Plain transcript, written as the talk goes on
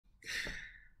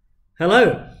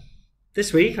Hello!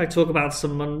 This week I talk about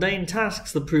some mundane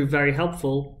tasks that prove very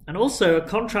helpful and also a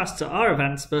contrast to our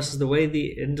events versus the way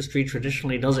the industry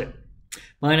traditionally does it.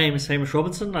 My name is Hamish. I'm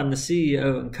the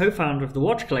CEO and co-founder of the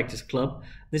Watch Collectors Club.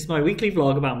 This is my weekly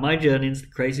vlog about my journey into the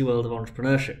crazy world of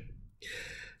entrepreneurship.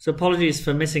 So apologies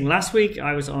for missing last week.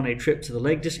 I was on a trip to the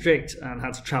Lake District and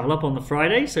had to travel up on the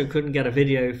Friday, so couldn't get a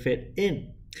video fit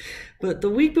in. But the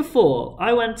week before,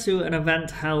 I went to an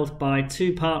event held by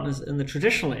two partners in the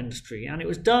traditional industry, and it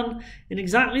was done in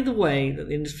exactly the way that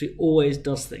the industry always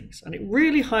does things. And it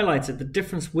really highlighted the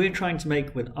difference we're trying to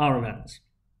make with our events.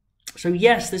 So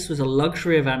yes, this was a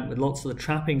luxury event with lots of the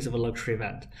trappings of a luxury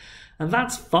event. And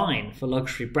that's fine for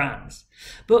luxury brands.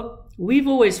 But we've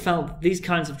always felt that these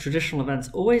kinds of traditional events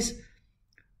always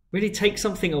really take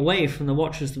something away from the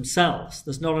watchers themselves.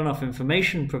 There's not enough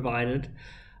information provided.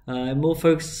 More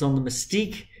focuses on the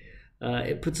mystique.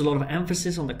 It puts a lot of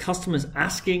emphasis on the customers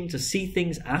asking to see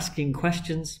things, asking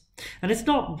questions. And it's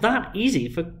not that easy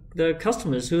for the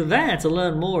customers who are there to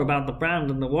learn more about the brand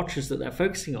and the watches that they're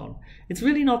focusing on. It's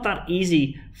really not that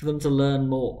easy for them to learn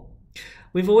more.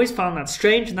 We've always found that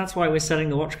strange, and that's why we're setting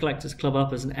the Watch Collectors Club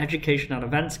up as an education and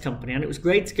events company. And it was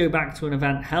great to go back to an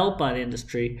event held by the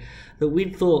industry that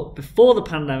we'd thought before the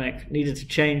pandemic needed to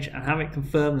change, and have it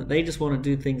confirmed that they just want to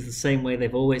do things the same way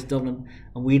they've always done them,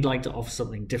 and we'd like to offer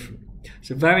something different.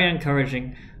 So very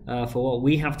encouraging for what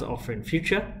we have to offer in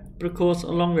future, but of course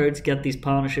a long road to get these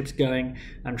partnerships going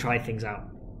and try things out.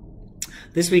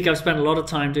 This week I've spent a lot of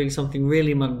time doing something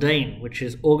really mundane, which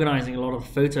is organizing a lot of the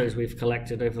photos we've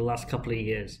collected over the last couple of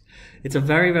years. It's a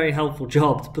very, very helpful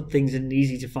job to put things in an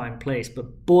easy to find place,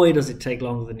 but boy does it take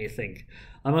longer than you think.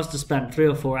 I must have spent 3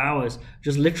 or 4 hours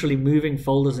just literally moving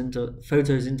photos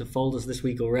into folders this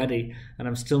week already, and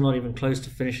I'm still not even close to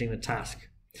finishing the task.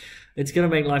 It's going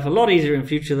to make life a lot easier in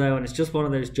future though, and it's just one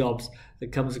of those jobs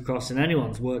that comes across in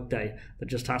anyone's workday that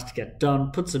just has to get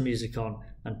done, put some music on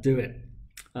and do it.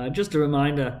 Just a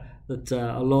reminder that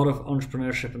a lot of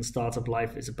entrepreneurship and startup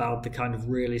life is about the kind of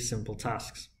really simple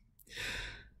tasks.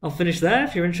 I'll finish there.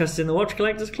 If you're interested in the Watch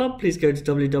Collectors Club, please go to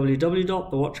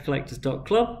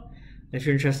www.thewatchcollectors.club. If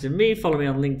you're interested in me, follow me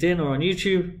on LinkedIn or on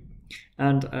YouTube.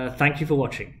 And thank you for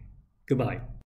watching. Goodbye.